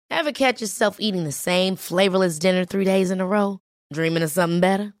Ever catch yourself eating the same flavorless dinner 3 days in a row? Dreaming of something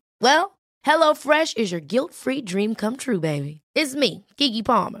better? Well, HelloFresh is your guilt-free dream come true, baby. It's me, Keke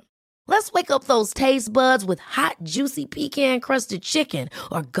Palmer. Let's wake up those taste buds with hot, juicy pecan-crusted chicken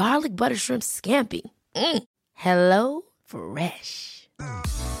or garlic butter shrimp scampi. Hello Fresh.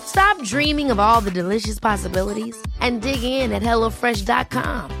 Stop dreaming of all the delicious possibilities and dig in at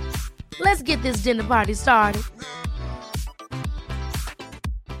HelloFresh.com. Let's get this dinner party started.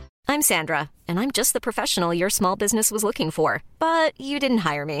 I'm Sandra, and I'm just the professional your small business was looking for. But you didn't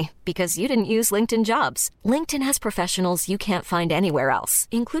hire me because you didn't use LinkedIn Jobs. LinkedIn has professionals you can't find anywhere else,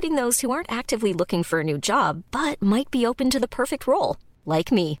 including those who aren't actively looking for a new job, but might be open to the perfect role,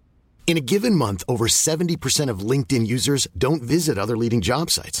 like me. In a given month, over 70% of LinkedIn users don't visit other leading job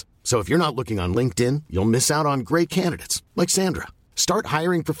sites. So if you're not looking on LinkedIn, you'll miss out on great candidates like Sandra. Start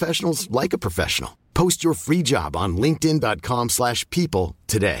hiring professionals like a professional. Post your free job on linkedin.com/people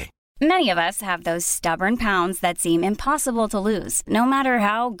today. Many of us have those stubborn pounds that seem impossible to lose, no matter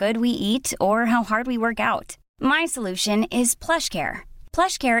how good we eat or how hard we work out. My solution is PlushCare.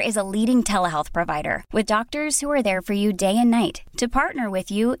 PlushCare is a leading telehealth provider with doctors who are there for you day and night to partner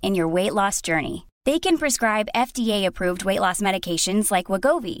with you in your weight loss journey. They can prescribe FDA-approved weight loss medications like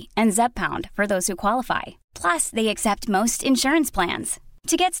Wegovy and Zepbound for those who qualify. Plus, they accept most insurance plans.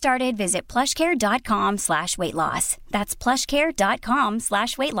 To get started, visit plushcare.com/weightloss. That's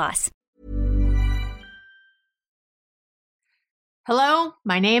plushcare.com/weightloss. Hello,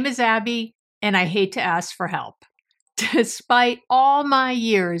 my name is Abby, and I hate to ask for help. Despite all my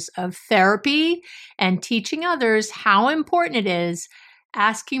years of therapy and teaching others how important it is,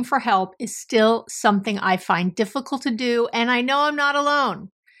 asking for help is still something I find difficult to do, and I know I'm not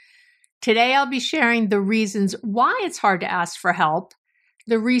alone. Today, I'll be sharing the reasons why it's hard to ask for help,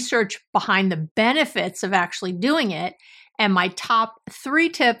 the research behind the benefits of actually doing it, and my top 3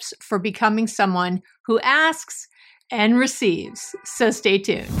 tips for becoming someone who asks and receives. So stay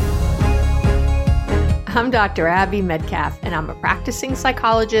tuned. I'm Dr. Abby Medcalf, and I'm a practicing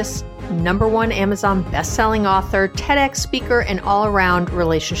psychologist, #1 Amazon bestselling author, TEDx speaker, and all-around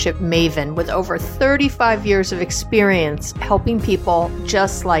relationship maven with over 35 years of experience helping people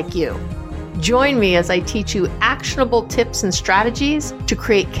just like you. Join me as I teach you actionable tips and strategies to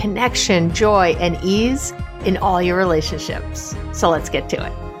create connection, joy, and ease in all your relationships. So let's get to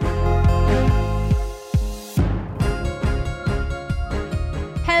it.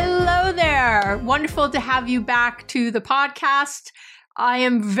 Hello there. Wonderful to have you back to the podcast. I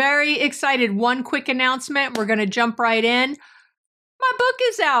am very excited. One quick announcement. We're going to jump right in. My book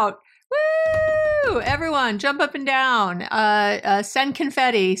is out. Woo! Everyone, jump up and down. Send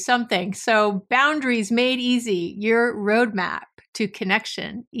confetti, something. So, Boundaries Made Easy, your roadmap to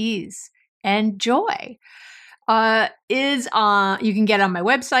connection, ease, and joy is on. You can get it on my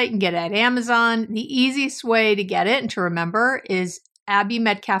website. You can get it at Amazon. The easiest way to get it and to remember is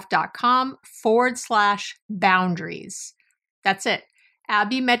abbymedcalf.com/boundaries. That's it.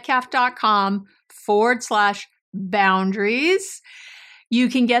 abbymedcalf.com/boundaries. You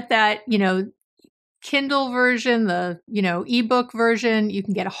can get that, Kindle version, the, ebook version. You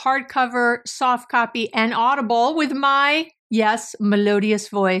can get a hardcover, soft copy, and Audible with my, yes, melodious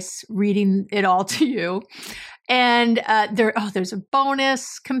voice reading it all to you. And there's a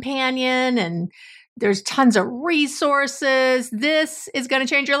bonus companion, and there's tons of resources. This is going to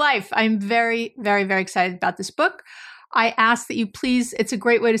change your life. I'm very, very, very excited about this book. I ask that you please, it's a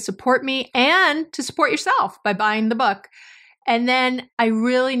great way to support me and to support yourself by buying the book. And then I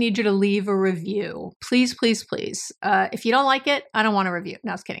really need you to leave a review. Please, please, please. If you don't like it, I don't want a review. No,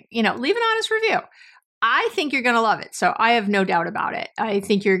 I was kidding. Leave an honest review. I think you're going to love it. So I have no doubt about it. I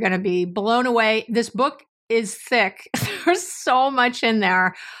think you're going to be blown away. This book is thick. There's so much in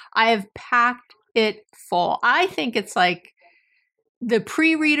there. I have packed it full. I think it's like the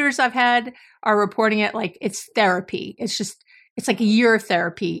pre-readers I've had are reporting it like it's therapy. It's like a year of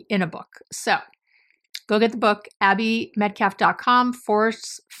therapy in a book. So go get the book,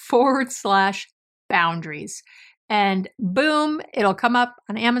 abbymedcalf.com/boundaries. And boom, it'll come up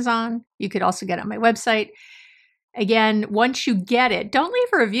on Amazon. You could also get it on my website. Again, once you get it, don't leave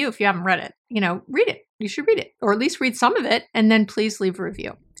a review if you haven't read it. Read it. You should read it, or at least read some of it, and then please leave a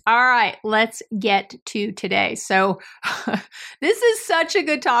review. All right, let's get to today. So this is such a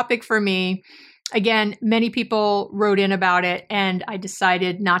good topic for me. Again, many people wrote in about it, and I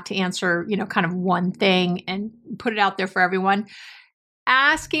decided not to answer, kind of one thing and put it out there for everyone.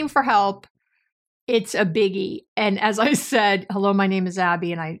 Asking for help, it's a biggie. And as I said, hello, my name is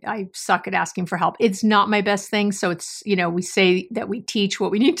Abby, and I suck at asking for help. It's not my best thing. So it's, we say that we teach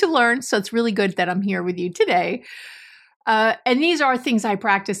what we need to learn. So it's really good that I'm here with you today. And these are things I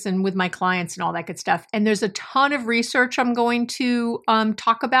practice and with my clients and all that good stuff. And there's a ton of research I'm going to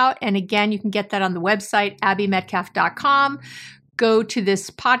talk about. And again, you can get that on the website, abbymetcalf.com. Go to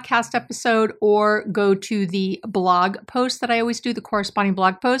this podcast episode or go to the blog post that I always do, the corresponding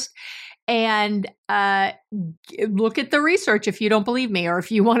blog post, and look at the research if you don't believe me, or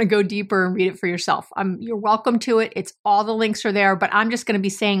if you want to go deeper and read it for yourself. You're welcome to it. It's all the links are there, but I'm just going to be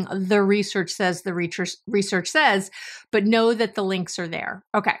saying the research says, but know that the links are there.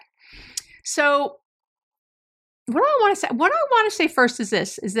 Okay. So what I want to say first is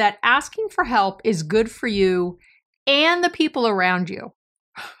this, is that asking for help is good for you and the people around you.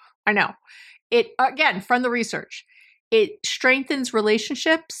 I know. It, again, from the research, it strengthens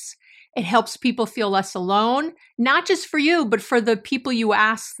relationships. It helps people feel less alone, not just for you, but for the people you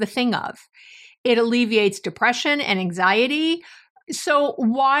ask the thing of. It alleviates depression and anxiety. So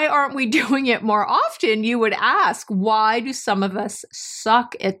why aren't we doing it more often? You would ask, why do some of us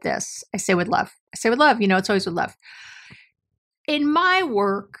suck at this? I say with love. It's always with love. In my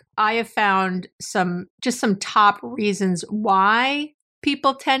work, I have found some top reasons why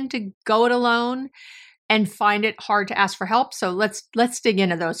people tend to go it alone and find it hard to ask for help. So let's dig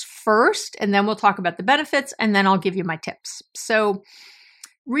into those first, and then we'll talk about the benefits, and then I'll give you my tips. So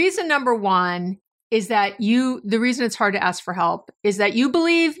reason number one is that the reason it's hard to ask for help is that you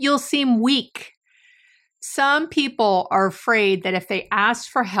believe you'll seem weak. Some people are afraid that if they ask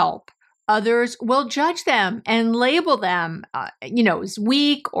for help, others will judge them and label them, as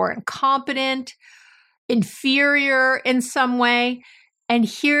weak or incompetent, inferior in some way. And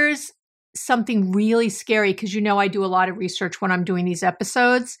here's something really scary, because I do a lot of research when I'm doing these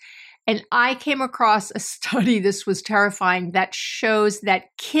episodes. And I came across a study, this was terrifying, that shows that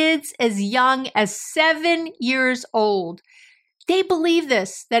kids as young as 7 years old, they believe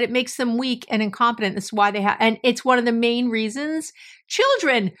this, that it makes them weak and incompetent. That's why and it's one of the main reasons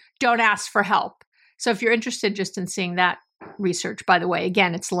children don't ask for help. So if you're interested just in seeing that research, by the way,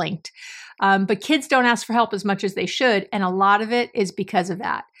 again, it's linked. But kids don't ask for help as much as they should. And a lot of it is because of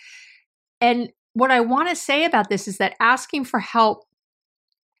that. And what I want to say about this is that asking for help,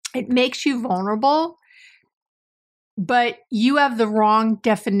 it makes you vulnerable, but you have the wrong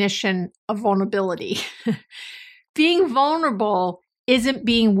definition of vulnerability. Being vulnerable isn't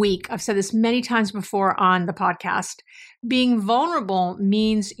being weak. I've said this many times before on the podcast. Being vulnerable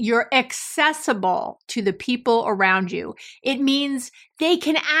means you're accessible to the people around you. It means they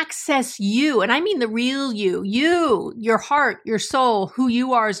can access you. And I mean the real you, your heart, your soul, who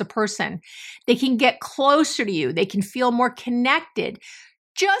you are as a person. They can get closer to you. They can feel more connected,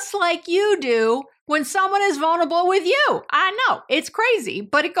 just like you do when someone is vulnerable with you. I know, it's crazy,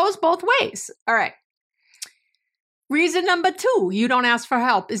 but it goes both ways. All right. Reason number two, you don't ask for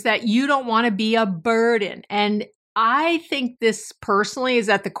help, is that you don't want to be a burden. And I think this personally is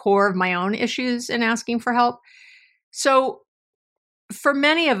at the core of my own issues in asking for help. So for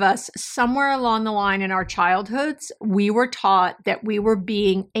many of us, somewhere along the line in our childhoods, we were taught that we were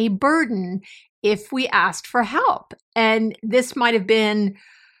being a burden if we asked for help. And this might have been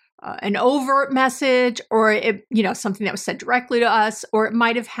an overt message, or something that was said directly to us, or it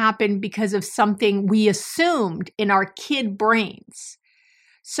might have happened because of something we assumed in our kid brains.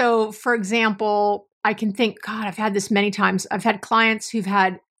 So, for example, I can think, God, I've had this many times. I've had clients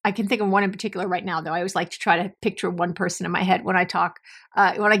I can think of one in particular right now, though. I always like to try to picture one person in my head when I talk,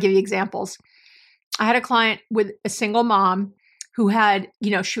 when I give you examples. I had a client with a single mom who had,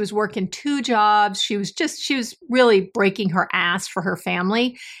 she was working 2 jobs. She was really breaking her ass for her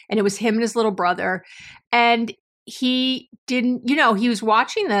family. And it was him and his little brother. And he didn't, he was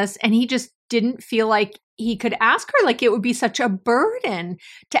watching this and he just didn't feel like he could ask her, like it would be such a burden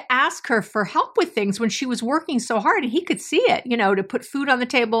to ask her for help with things when she was working so hard. And he could see it, to put food on the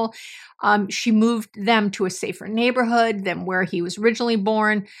table. She moved them to a safer neighborhood than where he was originally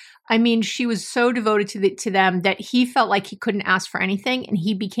born. I mean, she was so devoted to them that he felt like he couldn't ask for anything, and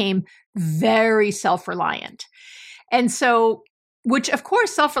he became very self-reliant. And so, which of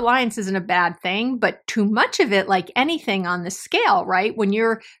course, self-reliance isn't a bad thing, but too much of it, like anything on the scale, right? When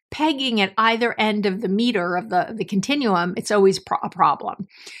you're pegging at either end of the meter of the continuum, it's always a problem.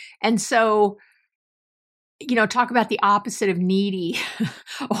 And so, talk about the opposite of needy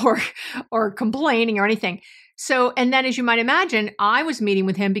or complaining or anything. So, and then as you might imagine, I was meeting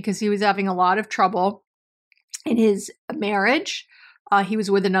with him because he was having a lot of trouble in his marriage. He was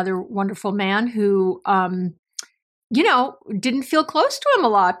with another wonderful man who didn't feel close to him a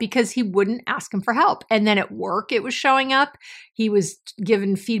lot because he wouldn't ask him for help. And then at work, it was showing up. He was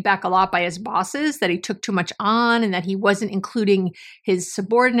given feedback a lot by his bosses that he took too much on and that he wasn't including his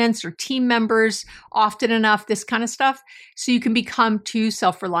subordinates or team members often enough, this kind of stuff. So you can become too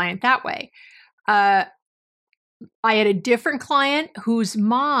self-reliant that way. I had a different client whose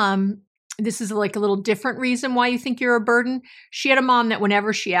mom, this is like a little different reason why you think you're a burden. She had a mom that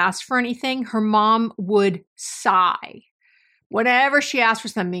whenever she asked for anything, her mom would sigh. Whenever she asked for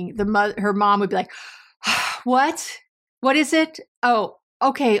something, her mom would be like, what? What is it? Oh,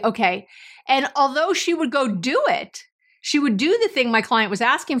 okay. And although she would go do it, she would do the thing my client was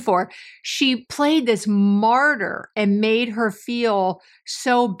asking for, she played this martyr and made her feel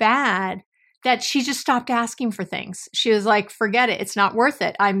so bad that she just stopped asking for things. She was like, forget it. It's not worth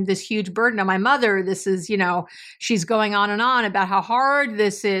it. I'm this huge burden on my mother. This is, she's going on and on about how hard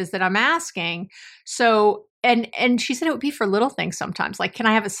this is that I'm asking. So, and she said it would be for little things sometimes. Like, can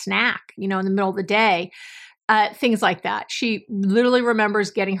I have a snack, in the middle of the day? Things like that. She literally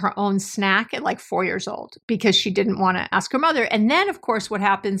remembers getting her own snack at like 4 years old because she didn't want to ask her mother. And then, of course, what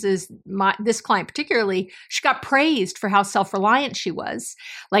happens is this client particularly, she got praised for how self-reliant she was.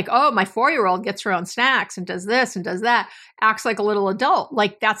 Like, oh, my 4-year-old gets her own snacks and does this and does that, acts like a little adult.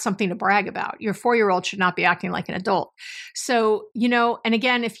 Like, that's something to brag about. Your 4-year-old should not be acting like an adult. So, and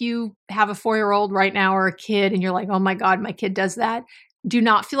again, if you have a 4-year-old right now or a kid and you're like, oh my God, my kid does that, do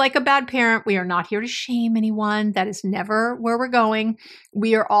not feel like a bad parent. We are not here to shame anyone. That is never where we're going.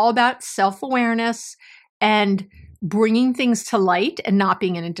 We are all about self-awareness and bringing things to light and not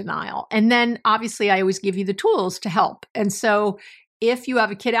being in denial. And then obviously I always give you the tools to help. And so if you have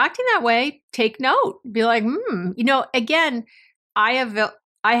a kid acting that way, take note. Be like, again, I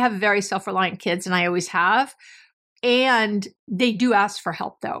have very self-reliant kids and I always have. And they do ask for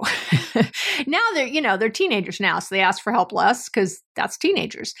help though. Now they're teenagers now, so they ask for help less because that's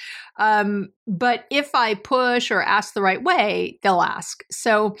teenagers. But if I push or ask the right way, they'll ask.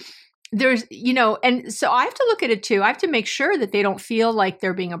 So there's, and so I have to look at it too. I have to make sure that they don't feel like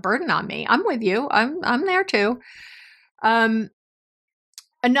they're being a burden on me. I'm with you. I'm there too.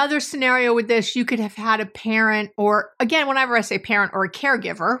 Another scenario with this, you could have had a parent, or again, whenever I say parent or a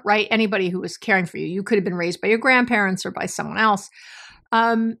caregiver, right? Anybody who was caring for you, you could have been raised by your grandparents or by someone else.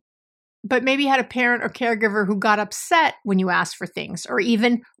 But maybe you had a parent or caregiver who got upset when you asked for things, or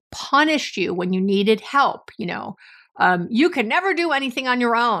even punished you when you needed help, you can never do anything on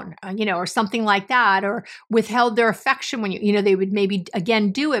your own, or something like that, or withheld their affection when they would maybe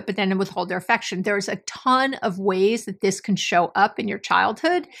again do it, but then withhold their affection. There's a ton of ways that this can show up in your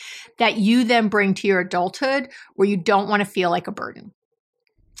childhood that you then bring to your adulthood where you don't want to feel like a burden.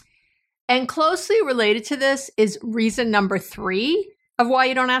 And closely related to this is reason number 3 of why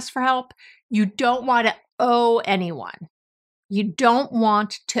you don't ask for help. You don't want to owe anyone. You don't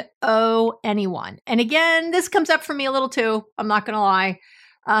want to owe anyone. And again, this comes up for me a little too. I'm not going to lie.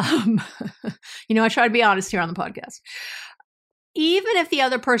 I try to be honest here on the podcast. Even if the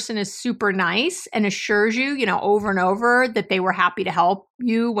other person is super nice and assures you, over and over that they were happy to help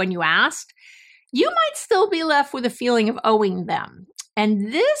you when you asked, you might still be left with a feeling of owing them.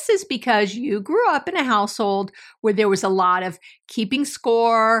 And this is because you grew up in a household where there was a lot of keeping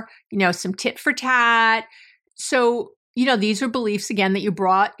score, some tit for tat. So these are beliefs, again, that you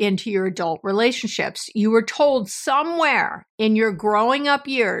brought into your adult relationships. You were told somewhere in your growing up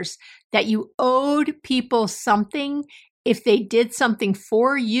years that you owed people something if they did something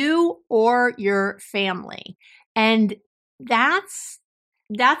for you or your family. And that's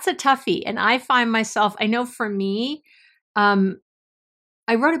a toughie. And I find myself, I know for me,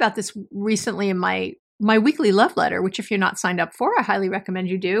 I wrote about this recently in my weekly love letter, which if you're not signed up for, I highly recommend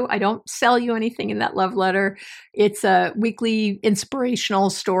you do. I don't sell you anything in that love letter. It's a weekly inspirational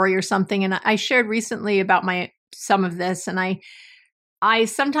story or something. And I shared recently about some of this. And I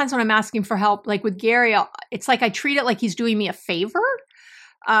sometimes when I'm asking for help, like with Gary, it's like I treat it like he's doing me a favor.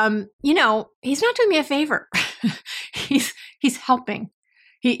 He's not doing me a favor. He's helping.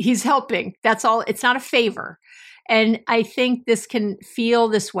 He's helping. That's all. It's not a favor. And I think this can feel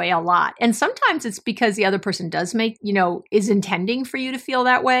this way a lot. And sometimes it's because the other person does is intending for you to feel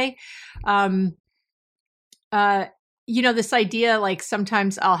that way. This idea, like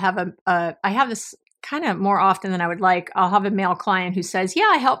sometimes I'll have I have this kind of more often than I would like. I'll have a male client who says, yeah,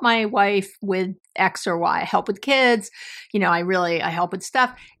 I help my wife with X or Y. I help with kids. I help with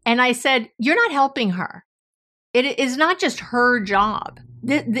stuff. And I said, you're not helping her. It is not just her job.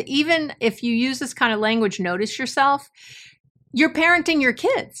 Even if you use this kind of language, notice yourself, you're parenting your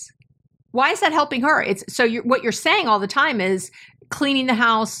kids. Why is that helping her? What you're saying all the time is cleaning the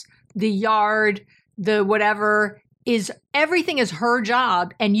house, the yard, the whatever everything is her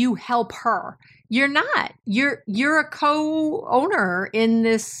job and you help her. You're not. You're a co-owner in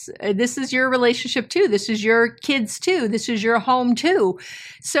this. This is your relationship too. This is your kids too. This is your home too.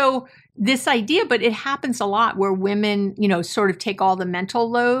 So this idea, but it happens a lot where women, sort of take all the mental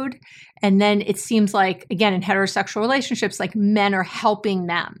load. And then it seems like, again, in heterosexual relationships, like men are helping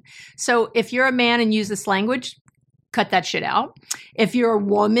them. So if you're a man and use this language, cut that shit out. If you're a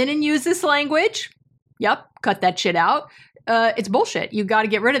woman and use this language, cut that shit out. It's bullshit. You got to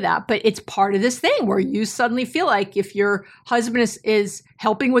get rid of that. But it's part of this thing where you suddenly feel like if your husband is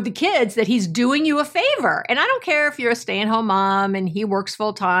helping with the kids, that he's doing you a favor. And I don't care if you're a stay-at-home mom and he works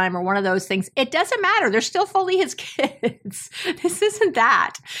full time or one of those things. It doesn't matter. They're still fully his kids. This isn't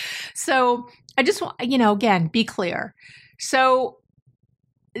that. So I just want, again, be clear. So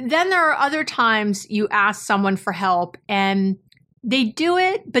then there are other times you ask someone for help and they do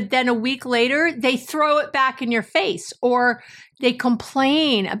it, but then a week later, they throw it back in your face or they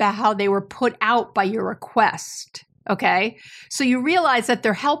complain about how they were put out by your request. Okay. So you realize that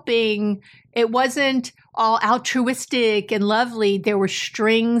they're helping. It wasn't all altruistic and lovely. There were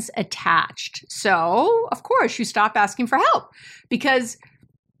strings attached. So of course you stop asking for help because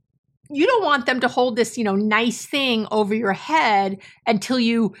you don't want them to hold this, nice thing over your head until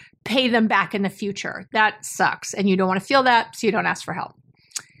you pay them back in the future. That sucks. And you don't want to feel that, so you don't ask for help.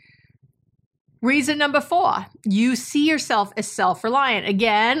 Reason number 4, you see yourself as self-reliant.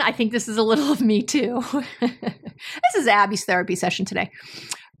 Again, I think this is a little of me too. This is Abby's therapy session today.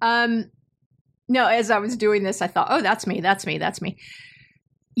 No, as I was doing this, I thought, oh, that's me.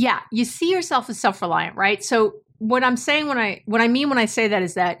 Yeah, you see yourself as self-reliant, right? So what I'm saying when I say that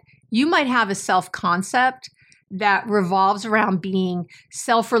is that you might have a self-concept that revolves around being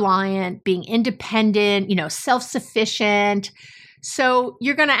self-reliant, being independent, self-sufficient. So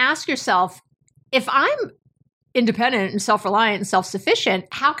you're going to ask yourself, if I'm independent and self-reliant and self-sufficient,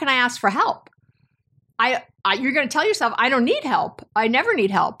 how can I ask for help? You're going to tell yourself, I don't need help. I never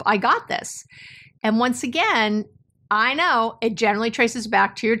need help. I got this. And once again, I know it generally traces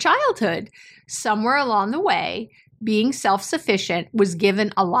back to your childhood. Somewhere along the way, being self-sufficient was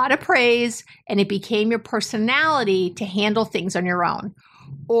given a lot of praise and it became your personality to handle things on your own.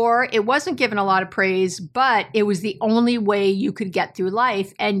 Or it wasn't given a lot of praise, but it was the only way you could get through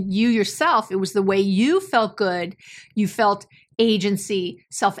life. And you yourself, it was the way you felt good. You felt agency,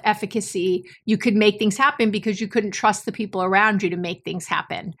 self-efficacy. You could make things happen because you couldn't trust the people around you to make things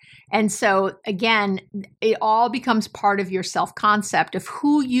happen. And so again, it all becomes part of your self-concept of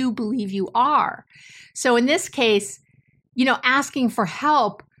who you believe you are. So in this case, asking for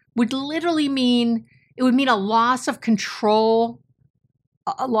help would literally mean a loss of control,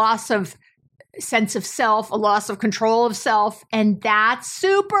 a loss of sense of self, a loss of control of self. And that's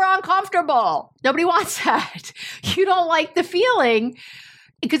super uncomfortable. Nobody wants that. You don't like the feeling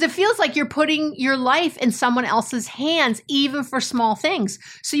because it feels like you're putting your life in someone else's hands, even for small things.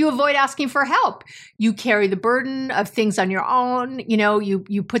 So you avoid asking for help. You carry the burden of things on your own.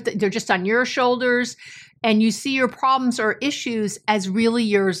 You put they're just on your shoulders and you see your problems or issues as really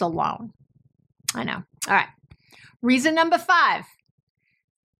yours alone. I know. All right. Reason number 5.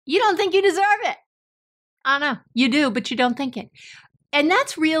 You don't think you deserve it. I know. You do, but you don't think it. And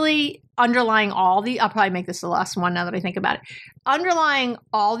that's really underlying I'll probably make this the last one now that I think about it. Underlying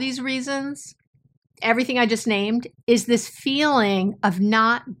all these reasons, everything I just named, is this feeling of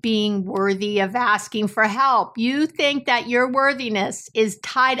not being worthy of asking for help. You think that your worthiness is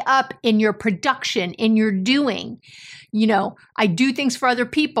tied up in your production, in your doing. I do things for other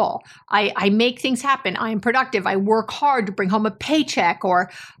people. I make things happen. I am productive. I work hard to bring home a paycheck, or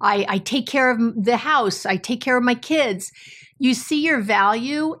I take care of the house. I take care of my kids. You see your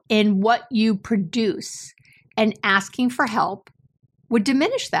value in what you produce, and asking for help would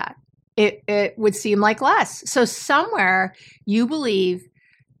diminish that. It would seem like less. So somewhere you believe,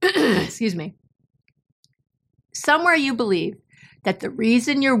 excuse me, somewhere you believe that the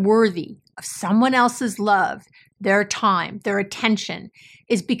reason you're worthy of someone else's love, their time, their attention,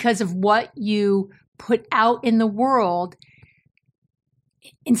 is because of what you put out in the world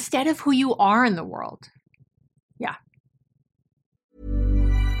instead of who you are in the world. Yeah.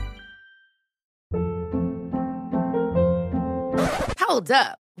 Hold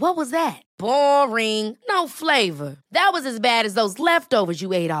up. What was that? Boring. No flavor. That was as bad as those leftovers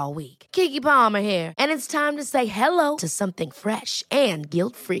you ate all week. Keke Palmer here. And it's time to say hello to something fresh and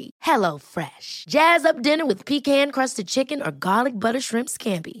guilt-free. Hello Fresh. Jazz up dinner with pecan-crusted chicken or garlic butter shrimp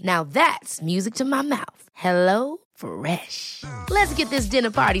scampi. Now that's music to my mouth. Hello Fresh. Let's get this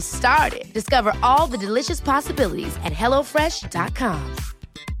dinner party started. Discover all the delicious possibilities at HelloFresh.com.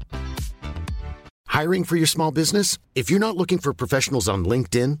 Hiring for your small business? If you're not looking for professionals on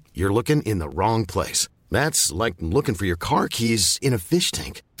LinkedIn, you're looking in the wrong place. That's like looking for your car keys in a fish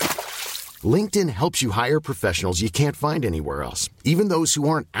tank. LinkedIn helps you hire professionals you can't find anywhere else, even those who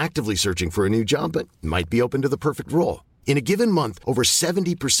aren't actively searching for a new job but might be open to the perfect role. In a given month, over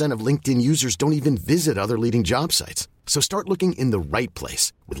 70% of LinkedIn users don't even visit other leading job sites. So start looking in the right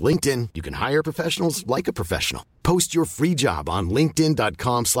place. With LinkedIn, you can hire professionals like a professional. Post your free job on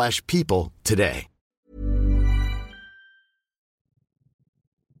linkedin.com/people today.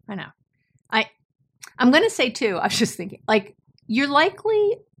 I know. I'm going to say too, I was just thinking, like, you're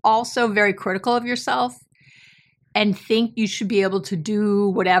likely also very critical of yourself and think you should be able to do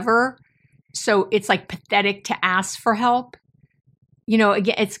whatever. So it's like pathetic to ask for help. You know,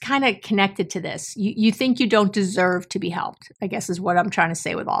 again, it's kind of connected to this. You think you don't deserve to be helped, I guess is what I'm trying to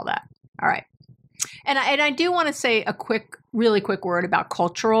say with all that. All right. And I do want to say a really quick word about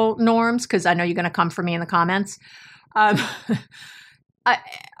cultural norms, because I know you're going to come for me in the comments.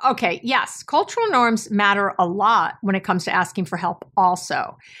 Okay, yes, cultural norms matter a lot when it comes to asking for help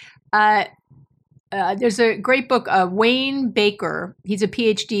also. There's a great book of Wayne Baker. He's a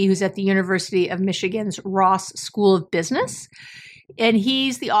PhD who's at the University of Michigan's Ross School of Business. And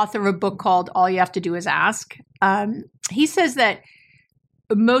he's the author of a book called All You Have to Do Is Ask. He says that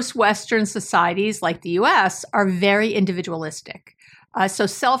most Western societies, like the US, are very individualistic. So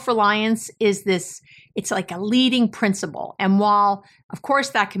self-reliance is it's like a leading principle. And while, of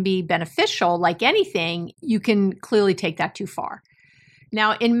course, that can be beneficial, like anything, you can clearly take that too far.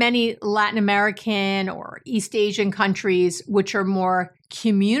 Now, in many Latin American or East Asian countries, which are more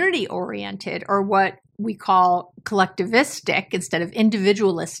community-oriented, or what we call collectivistic instead of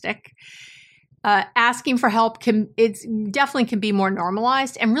individualistic, asking for help definitely can be more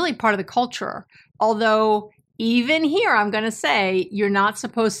normalized and really part of the culture. Although even here, I'm going to say you're not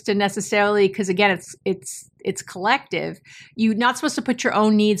supposed to necessarily, because again, it's collective. You're not supposed to put your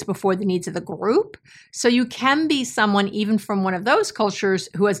own needs before the needs of the group. So you can be someone even from one of those cultures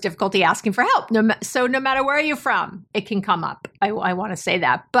who has difficulty asking for help. So no matter where you're from, it can come up. I want to say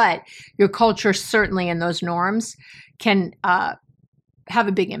that. But your culture certainly and those norms can have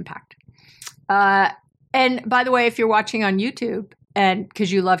a big impact. And by the way, if you're watching on YouTube, and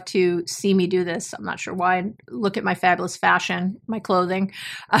because you love to see me do this, I'm not sure why, look at my fabulous fashion, my clothing,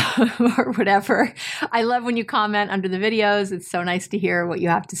 or whatever. I love when you comment under the videos. It's so nice to hear what you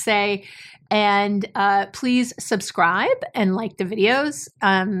have to say. And please subscribe and like the videos.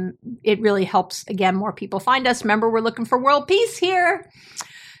 It really helps, again, more people find us. Remember, we're looking for world peace here.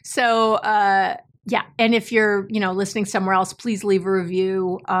 So, yeah. And if you're, listening somewhere else, please leave a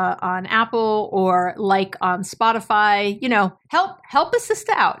review on Apple or like on Spotify. Help a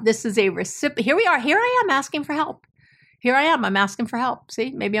sister out. This is a recipient. Here we are. Here I am asking for help. Here I am. I'm asking for help. See,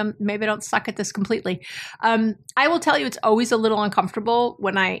 maybe I don't suck at this completely. I will tell you, it's always a little uncomfortable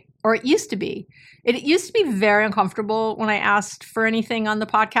it used to be. It used to be very uncomfortable when I asked for anything on the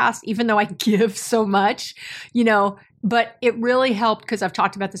podcast, even though I give so much, but it really helped, because I've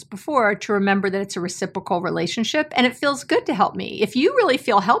talked about this before, to remember that it's a reciprocal relationship, and it feels good to help me. If you really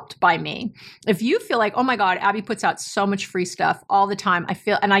feel helped by me, if you feel like, oh my God, Abby puts out so much free stuff all the time,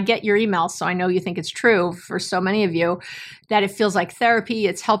 and I get your emails, so I know you think it's true for so many of you, that it feels like therapy,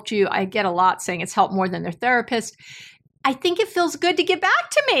 it's helped you. I get a lot saying it's helped more than their therapist. I think it feels good to give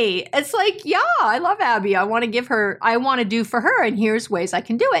back to me. It's like, yeah, I love Abby. I want to do for her, and here's ways I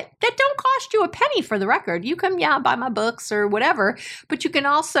can do it. That don't cost you a penny, for the record. You can, buy my books or whatever, but you can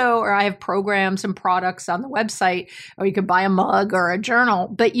also, or I have programs and products on the website, or you could buy a mug or a journal,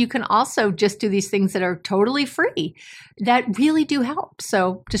 but you can also just do these things that are totally free that really do help.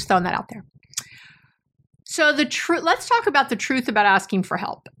 So just throwing that out there. So let's talk about the truth about asking for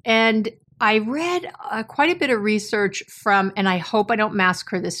help. And I read quite a bit of research from, and I hope I don't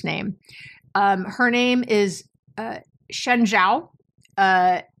massacre this name. Her name is Shen Zhao,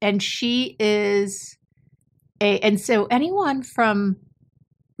 and she is and so anyone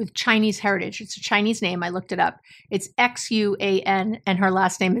with Chinese heritage, it's a Chinese name. I looked it up. It's Xuan, and her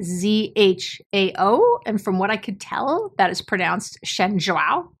last name is Zhao. And from what I could tell, that is pronounced Shen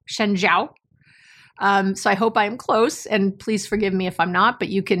Zhao. So I hope I am close, and please forgive me if I'm not, but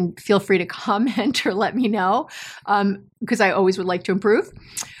you can feel free to comment or let me know, because I always would like to improve.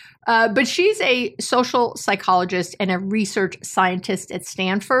 But she's a social psychologist and a research scientist at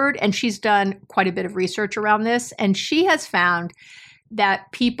Stanford, and she's done quite a bit of research around this. And she has found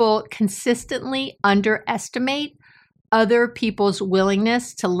that people consistently underestimate other people's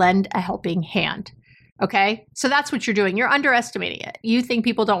willingness to lend a helping hand. Okay, so that's what you're doing. You're underestimating it. You think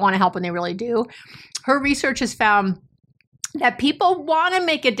people don't want to help when they really do. Her research has found that people want to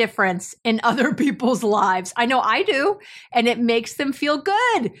make a difference in other people's lives. I know I do. And it makes them feel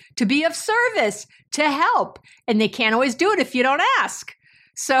good to be of service, to help. And they can't always do it if you don't ask.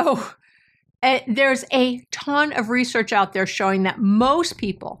 So there's a ton of research out there showing that most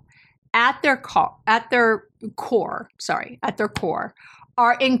people at their core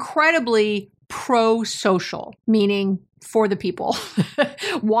are incredibly pro-social, meaning for the people,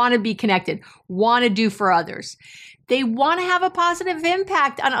 want to be connected, want to do for others. They want to have a positive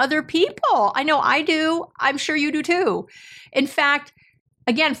impact on other people. I know I do. I'm sure you do too. In fact,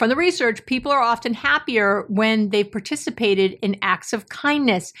 again, from the research, people are often happier when they've participated in acts of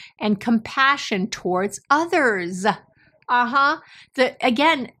kindness and compassion towards others. The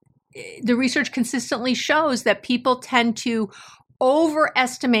research consistently shows that people tend to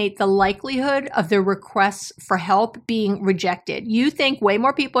overestimate the likelihood of their requests for help being rejected. You think way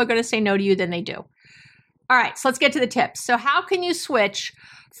more people are going to say no to you than they do. All right, so let's get to the tips. So how can you switch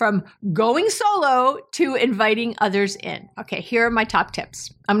from going solo to inviting others in? Okay, here are my top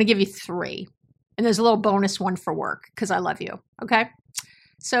tips. I'm going to give you 3. And there's a little bonus one for work because I love you. Okay?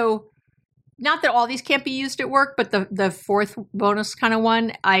 So not that all these can't be used at work, but the 4th bonus kind of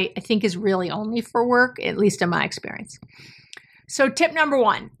one I think is really only for work, at least in my experience. So tip number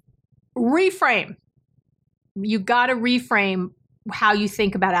 1, reframe. You got to reframe how you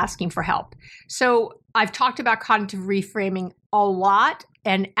think about asking for help. So I've talked about cognitive reframing a lot,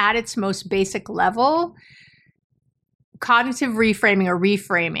 and at its most basic level, cognitive reframing or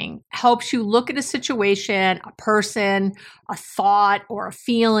reframing helps you look at a situation, a person, a thought, or a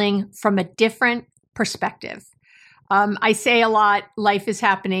feeling from a different perspective. I say a lot, life is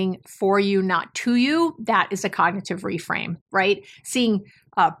happening for you, not to you. That is a cognitive reframe, right? Seeing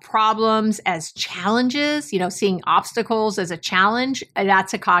problems as challenges, seeing obstacles as a challenge,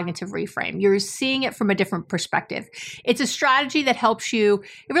 that's a cognitive reframe. You're seeing it from a different perspective. It's a strategy that it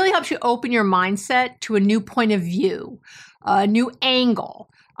really helps you open your mindset to a new point of view, a new angle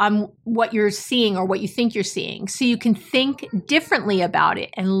on what you're seeing or what you think you're seeing. So you can think differently about it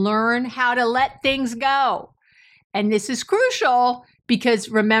and learn how to let things go. And this is crucial because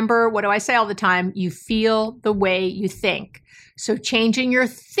remember, what do I say all the time? You feel the way you think. So changing your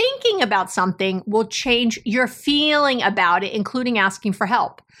thinking about something will change your feeling about it, including asking for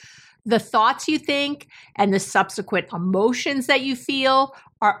help. The thoughts you think and the subsequent emotions that you feel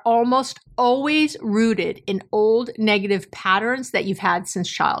are almost always rooted in old negative patterns that you've had since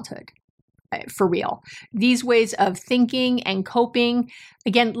childhood. For real. These ways of thinking and coping,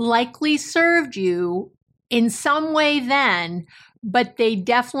 again, likely served you in some way then, but they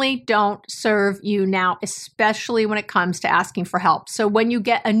definitely don't serve you now, especially when it comes to asking for help. So when you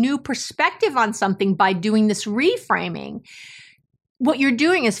get a new perspective on something by doing this reframing, what you're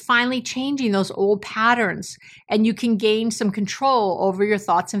doing is finally changing those old patterns, and you can gain some control over your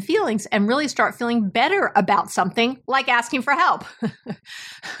thoughts and feelings and really start feeling better about something like asking for help.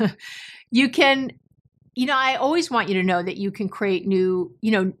 You can, I always want you to know that you can create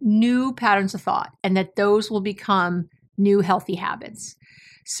new patterns of thought, and that those will become new healthy habits.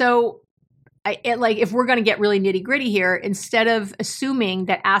 So if we're going to get really nitty gritty here, instead of assuming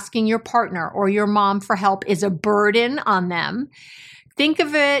that asking your partner or your mom for help is a burden on them, think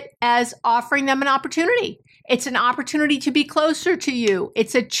of it as offering them an opportunity. It's an opportunity to be closer to you.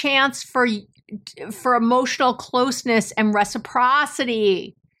 It's a chance for emotional closeness and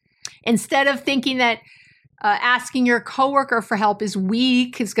reciprocity. Instead of thinking that asking your coworker for help is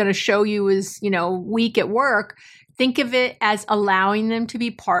weak, is going to show you as, weak at work, think of it as allowing them to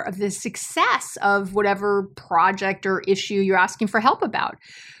be part of the success of whatever project or issue you're asking for help about.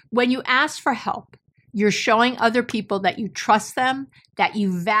 When you ask for help, you're showing other people that you trust them, that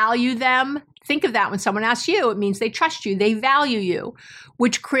you value them. Think of that when someone asks you, it means they trust you, they value you,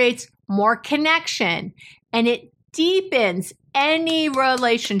 which creates more connection, and it deepens any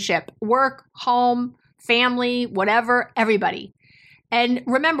relationship, work, home, family, whatever, everybody. And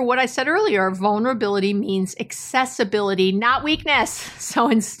remember what I said earlier, vulnerability means accessibility, not weakness. So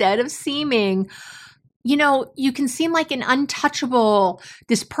instead of seeming, you can seem like an untouchable,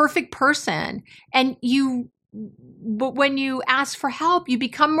 this perfect person. But when you ask for help, you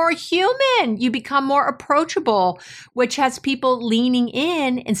become more human, you become more approachable, which has people leaning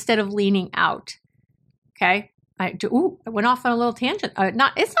in instead of leaning out. Okay. I went off on a little tangent. It's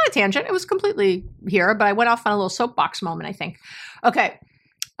not a tangent. It was completely here, but I went off on a little soapbox moment, I think. Okay.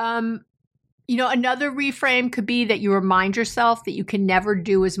 Another reframe could be that you remind yourself that you can never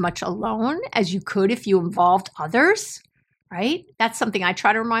do as much alone as you could if you involved others, right? That's something I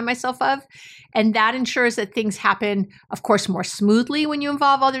try to remind myself of. And that ensures that things happen, of course, more smoothly when you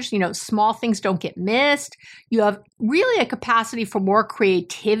involve others. Small things don't get missed. You have really a capacity for more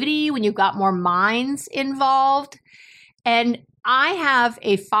creativity when you've got more minds involved. And I have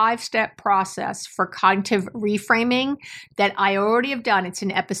a 5-step process for cognitive reframing that I already have done. It's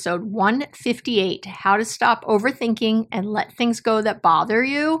in episode 158, How to Stop Overthinking and Let Things Go That Bother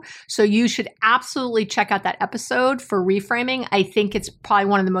You. So you should absolutely check out that episode for reframing. I think it's probably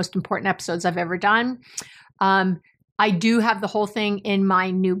one of the most important episodes I've ever done. I do have the whole thing in my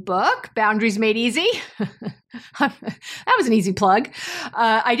new book, Boundaries Made Easy. That was an easy plug.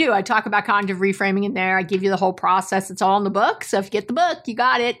 I do. I talk about cognitive reframing in there. I give you the whole process. It's all in the book. So if you get the book, you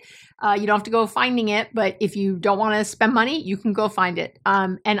got it. You don't have to go finding it. But if you don't want to spend money, you can go find it.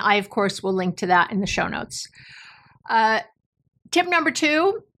 And I, of course, will link to that in the show notes. Tip number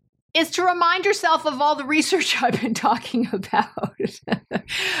 2 is to remind yourself of all the research I've been talking about.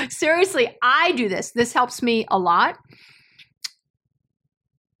 Seriously, I do this. This helps me a lot.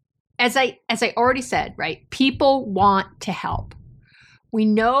 As I already said, right? People want to help. We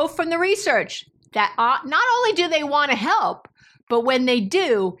know from the research that not only do they want to help, but when they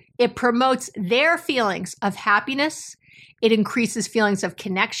do, it promotes their feelings of happiness. It increases feelings of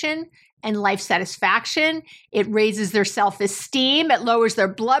connection and life satisfaction. It raises their self-esteem. It lowers their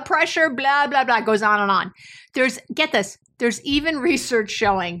blood pressure, blah, blah, blah. It goes on and on. Get this, there's even research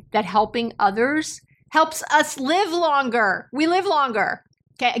showing that helping others helps us live longer. We live longer.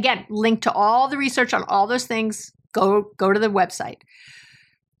 Okay, again, link to all the research on all those things. Go to the website.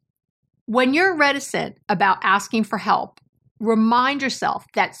 When you're reticent about asking for help, remind yourself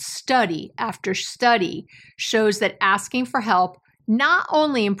that study after study shows that asking for help not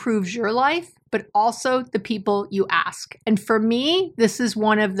only improves your life, but also the people you ask. And for me, this is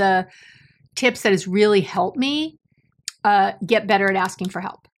one of the tips that has really helped me get better at asking for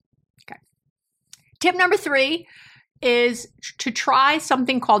help. Okay. Tip number 3 is to try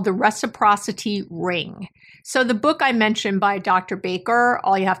something called the reciprocity ring. So the book I mentioned by Dr. Baker,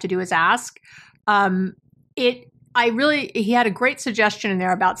 All You Have to Do Is Ask, he had a great suggestion in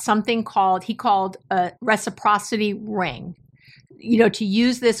there about something he called a reciprocity ring. To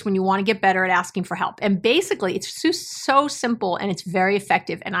use this when you want to get better at asking for help. And basically, it's so simple and it's very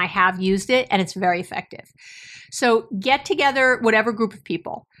effective. And I have used it and it's very effective. So get together whatever group of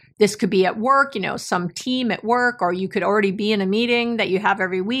people. This could be at work, some team at work, or you could already be in a meeting that you have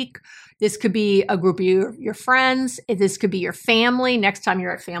every week. This could be a group of your friends. This could be your family. Next time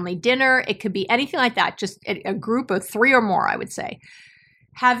you're at family dinner, it could be anything like that. Just a group of 3 or more, I would say.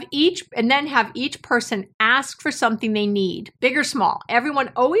 Have each person ask for something they need, big or small. Everyone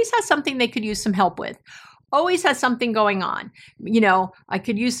always has something they could use some help with. Always has something going on. I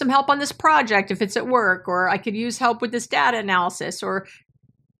could use some help on this project if it's at work, or I could use help with this data analysis, or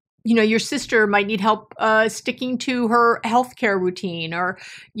your sister might need help sticking to her healthcare routine, or,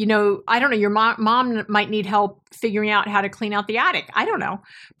 I don't know, your mom might need help figuring out how to clean out the attic. I don't know,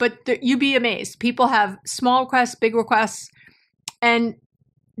 but you'd be amazed. People have small requests, big requests, and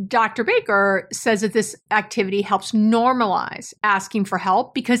Dr. Baker says that this activity helps normalize asking for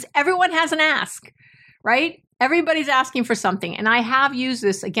help because everyone has an ask, right? Everybody's asking for something. And I have used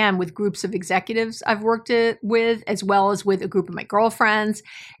this, again, with groups of executives I've worked with, as well as with a group of my girlfriends.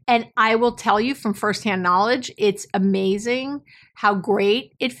 And I will tell you from firsthand knowledge, it's amazing how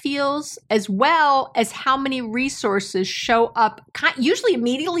great it feels, as well as how many resources show up, usually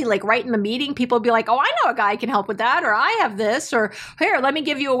immediately, like right in the meeting. People will be like, oh, I know a guy can help with that, or I have this, or here, let me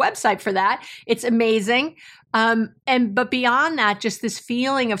give you a website for that. It's amazing. But beyond that, just this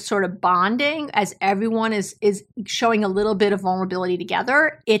feeling of sort of bonding as everyone is showing a little bit of vulnerability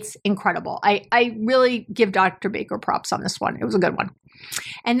together. It's incredible. I really give Dr. Baker props on this one. It was a good one.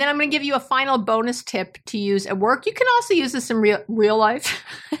 And then I'm going to give you a final bonus tip to use at work. You can also use this in real life.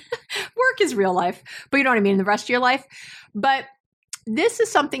 Work is real life, but you know what I mean, the rest of your life. But this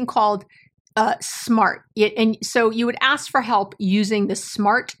is something called SMART. And so you would ask for help using the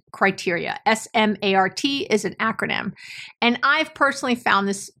SMART criteria. SMART is an acronym. And I've personally found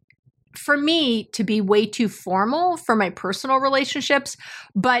this, for me, to be way too formal for my personal relationships,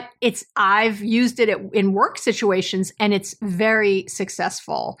 but I've used it in work situations and it's very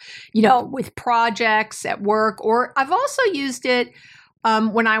successful, with projects at work, or I've also used it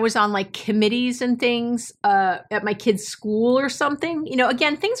when I was on like committees and things at my kid's school or something.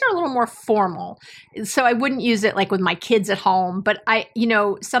 Again, things are a little more formal. So I wouldn't use it like with my kids at home, but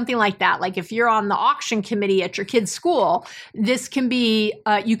something like that. Like if you're on the auction committee at your kid's school, this can be,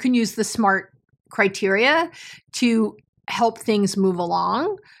 you can use the SMART criteria to help things move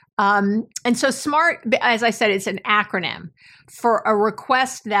along. And so SMART, as I said, it's an acronym for a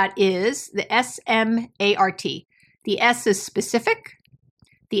request that is the SMART. The S is specific.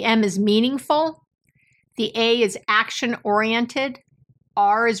 The M is meaningful. The A is action-oriented.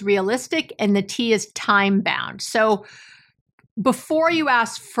 R is realistic. And the T is time-bound. So before you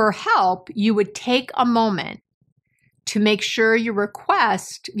ask for help, you would take a moment to make sure your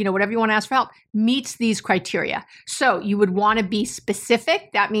request, whatever you want to ask for help, meets these criteria. So you would want to be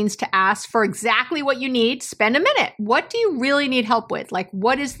specific. That means to ask for exactly what you need. Spend a minute. What do you really need help with? Like,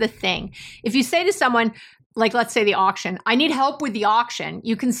 what is the thing? If you say to someone, like, let's say the auction, I need help with the auction,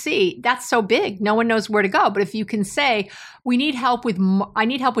 you can see that's so big. No one knows where to go. But if you can say, I need help with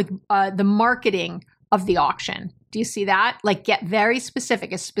the marketing of the auction. Do you see that? Like, get very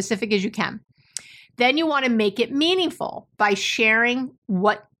specific as you can. Then you want to make it meaningful by sharing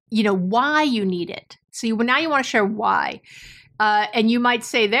why you need it. So now you want to share why. And you might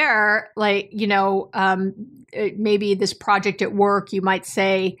say there, like, maybe this project at work, you might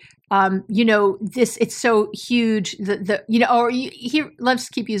say, it's so huge, let's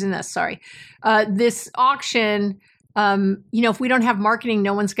keep using this. Sorry. This auction, if we don't have marketing,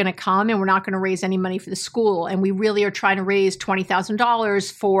 no one's going to come and we're not going to raise any money for the school. And we really are trying to raise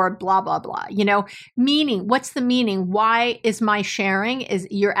 $20,000 for blah, blah, blah, meaning, what's the meaning? Why is my sharing?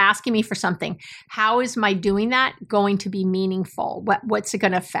 You're asking me for something. How is my doing that going to be meaningful? What's it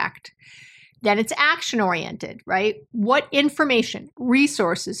going to affect? Then it's action-oriented, right? What information,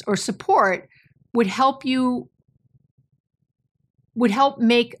 resources, or support would help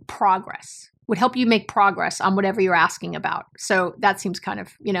make progress? Would help you make progress on whatever you're asking about. So that seems kind of,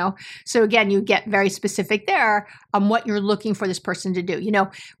 so again, you get very specific there on what you're looking for this person to do.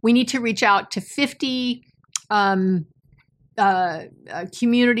 We need to reach out to 50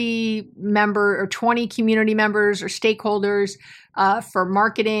 community member or 20 community members or stakeholders for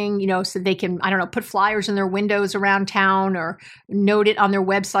marketing, so they can, put flyers in their windows around town or note it on their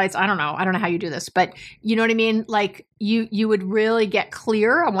websites. I don't know how you do this, but you know what I mean? Like you would really get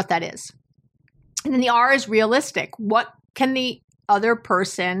clear on what that is. And then the R is realistic. What can the other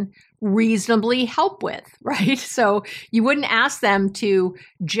person reasonably help with, right? So you wouldn't ask them to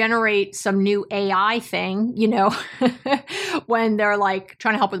generate some new AI thing, when they're like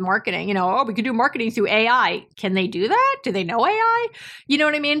trying to help with marketing, we could do marketing through AI. Can they do that? Do they know AI? You know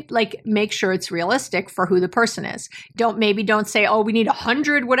what I mean? Like, make sure it's realistic for who the person is. Don't say, we need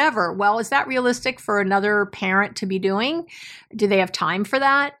 100, whatever. Well, is that realistic for another parent to be doing? Do they have time for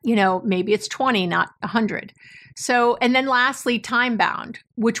that? Maybe it's 20, not 100. So, and then lastly, time bound,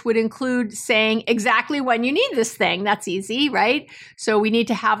 which would include saying exactly when you need this thing. That's easy, right? So we need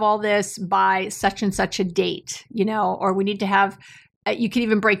to have all this by such and such a date, or we need to have, you can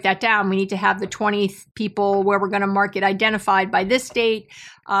even break that down. We need to have the 20 people where we're going to mark it identified by this date.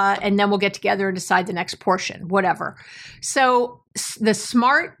 And then we'll get together and decide the next portion, whatever. So the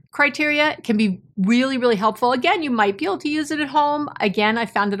SMART criteria can be really, really helpful. Again, you might be able to use it at home. Again, I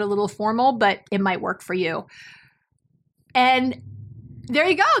found it a little formal, but it might work for you. And there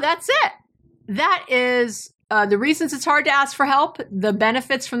you go. That's it. That is the reasons it's hard to ask for help, the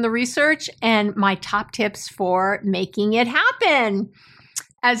benefits from the research, and my top tips for making it happen.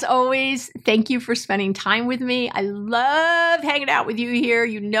 As always, thank you for spending time with me. I love hanging out with you here.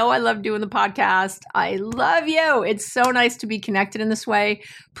 I love doing the podcast. I love you. It's so nice to be connected in this way.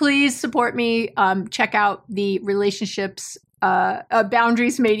 Please support me. Check out the Relationships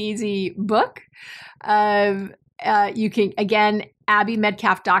Boundaries Made Easy book. You can, again,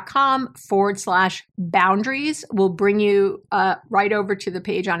 abbymedcalf.com/boundaries will bring you right over to the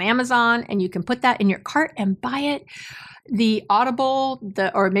page on Amazon, and you can put that in your cart and buy it. The Audible,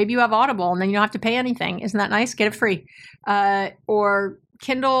 or maybe you have Audible and then you don't have to pay anything. Isn't that nice? Get it free. Or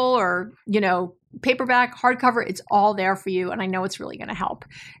Kindle, or, paperback, hardcover, it's all there for you. And I know it's really going to help.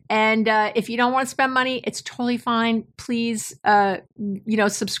 And if you don't want to spend money, it's totally fine. Please,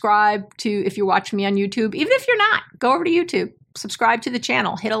 subscribe to, if you're watching me on YouTube, even if you're not, go over to YouTube. Subscribe to the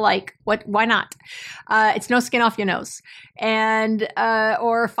channel, hit a like. Why not? It's no skin off your nose. And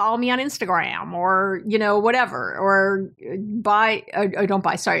or follow me on Instagram, or whatever, or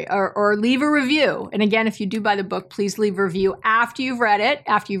or leave a review. And again, if you do buy the book, please leave a review after you've read it,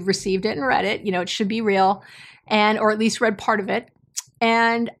 after you've received it and read it. It should be real, or at least read part of it.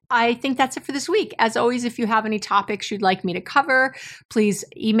 And I think that's it for this week. As always, if you have any topics you'd like me to cover, please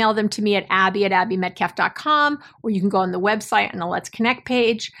email them to me at abbymedcalf.com, or you can go on the website on the Let's Connect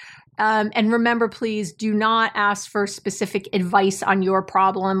page. And remember, please do not ask for specific advice on your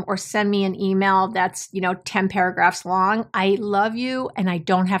problem or send me an email that's, 10 paragraphs long. I love you and I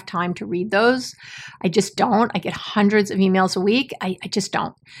don't have time to read those. I just don't. I get hundreds of emails a week. I just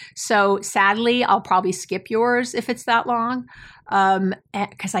don't. So sadly, I'll probably skip yours if it's that long,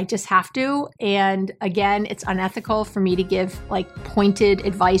 because I just have to. And again, it's unethical for me to give pointed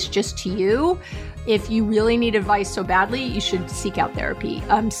advice just to you. If you really need advice so badly, you should seek out therapy,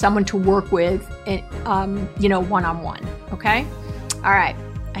 someone to work with, one-on-one. Okay? All right.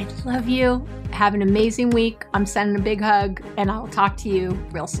 I love you. Have an amazing week. I'm sending a big hug, and I'll talk to you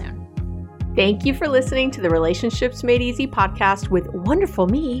real soon. Thank you for listening to the Relationships Made Easy podcast with wonderful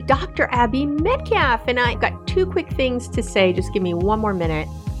me, Dr. Abby Medcalf. And I've got 2 quick things to say. Just give me 1 more minute.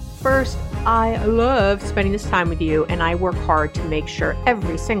 First, I love spending this time with you, and I work hard to make sure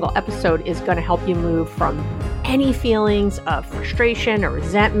every single episode is going to help you move from any feelings of frustration or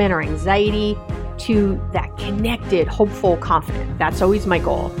resentment or anxiety to that connected, hopeful, confident. That's always my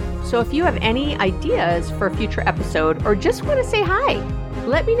goal. So if you have any ideas for a future episode or just want to say hi,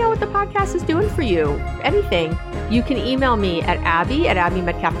 let me know what the podcast is doing for you. Anything, you can email me at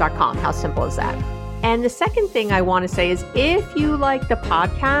abby@abbymedcalf.com. How simple is that? And the second thing I want to say is if you like the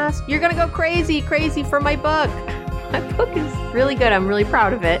podcast, you're going to go crazy for my book. My book is really good. I'm really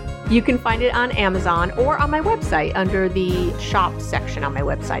proud of it. You can find it on Amazon or on my website under the shop section on my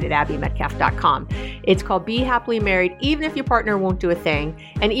website at abbymedcalf.com. It's called Be Happily Married, Even If Your Partner Won't Do a Thing.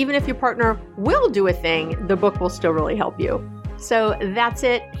 And even if your partner will do a thing, the book will still really help you. So that's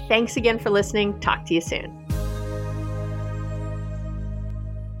it. Thanks again for listening. Talk to you soon.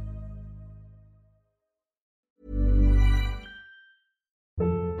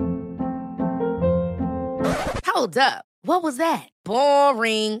 Hold up. What was that?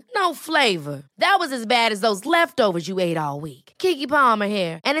 Boring. No flavor. That was as bad as those leftovers you ate all week. Keke Palmer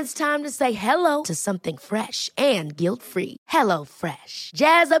here. And it's time to say hello to something fresh and guilt-free. Hello Fresh.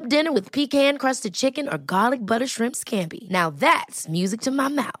 Jazz up dinner with pecan-crusted chicken or garlic butter shrimp scampi. Now that's music to my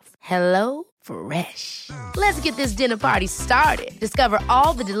mouth. Hello Fresh. Let's get this dinner party started. Discover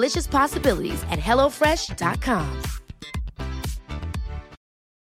all the delicious possibilities at HelloFresh.com.